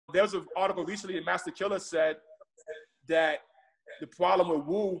there was an article recently that Master Killer said that the problem with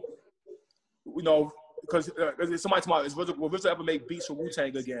Wu, you know, because somebody tomorrow is will RZA ever make beats for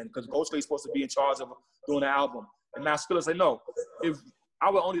Wu-Tang again? Because Ghostface supposed to be in charge of doing the album, and Master Killer said no. If I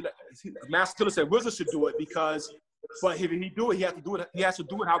would only let Master Killer said RZA should do it because, but if he do it, he has to do it. He has to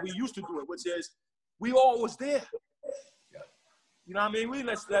do it how we used to do it, which is we all was there. You know what I mean? We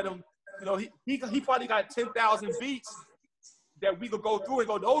let's let him. You know, he probably got 10,000 beats that we could go through and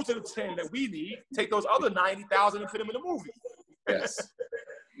go, those are the 10 that we need. Take those other 90,000 and put them in the movie. Yes.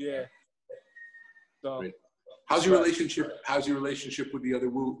 Yeah. So, great. How's your relationship? How's your relationship with the other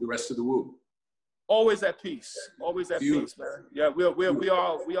Wu, the rest of the Wu? Always at peace. Always at peace, man. Yeah, we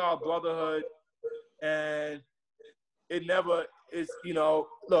are a brotherhood, and it never is. You know,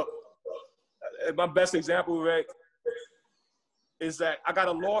 look, my best example, Rick, is that I got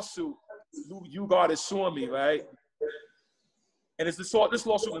a lawsuit. U-Guard is suing me, right? And it's this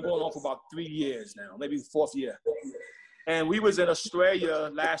lawsuit been going on for about 3 years now, maybe 4th year. And we was in Australia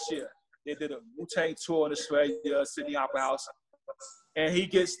last year. They did a Wu-Tang tour in Australia, Sydney Opera House. And he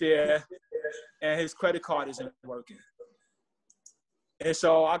gets there, and his credit card isn't working. And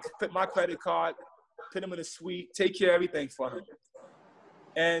so I put my credit card, put him in a suite, take care of everything for him.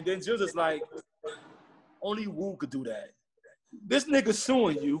 And then Jill's just like, only Wu could do that. This nigga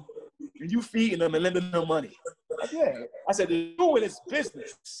suing you, and you feeding him and lending him money. Like, yeah. I said, they're doing his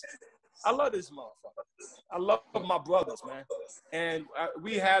business. I love this motherfucker. I love my brothers, man. And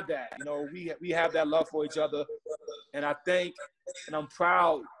we have that, you know, we have that love for each other. And I think, and I'm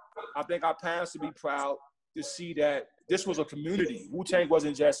proud, I think our parents should be proud to see that this was a community. Wu-Tang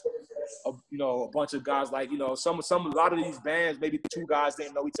wasn't just, a bunch of guys like, you know, a lot of these bands, maybe 2 guys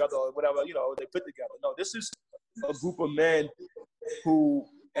didn't know each other or whatever, you know, they put together. No, this is a group of men who,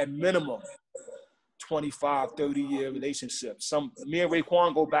 at minimum, 25, 30-year relationships. Me and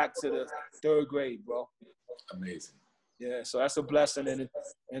Raekwon go back to the 3rd grade, bro. Amazing. Yeah, so that's a blessing, and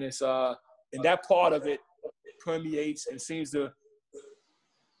it's and that part of it permeates and seems to,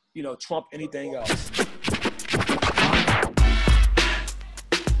 you know, trump anything else.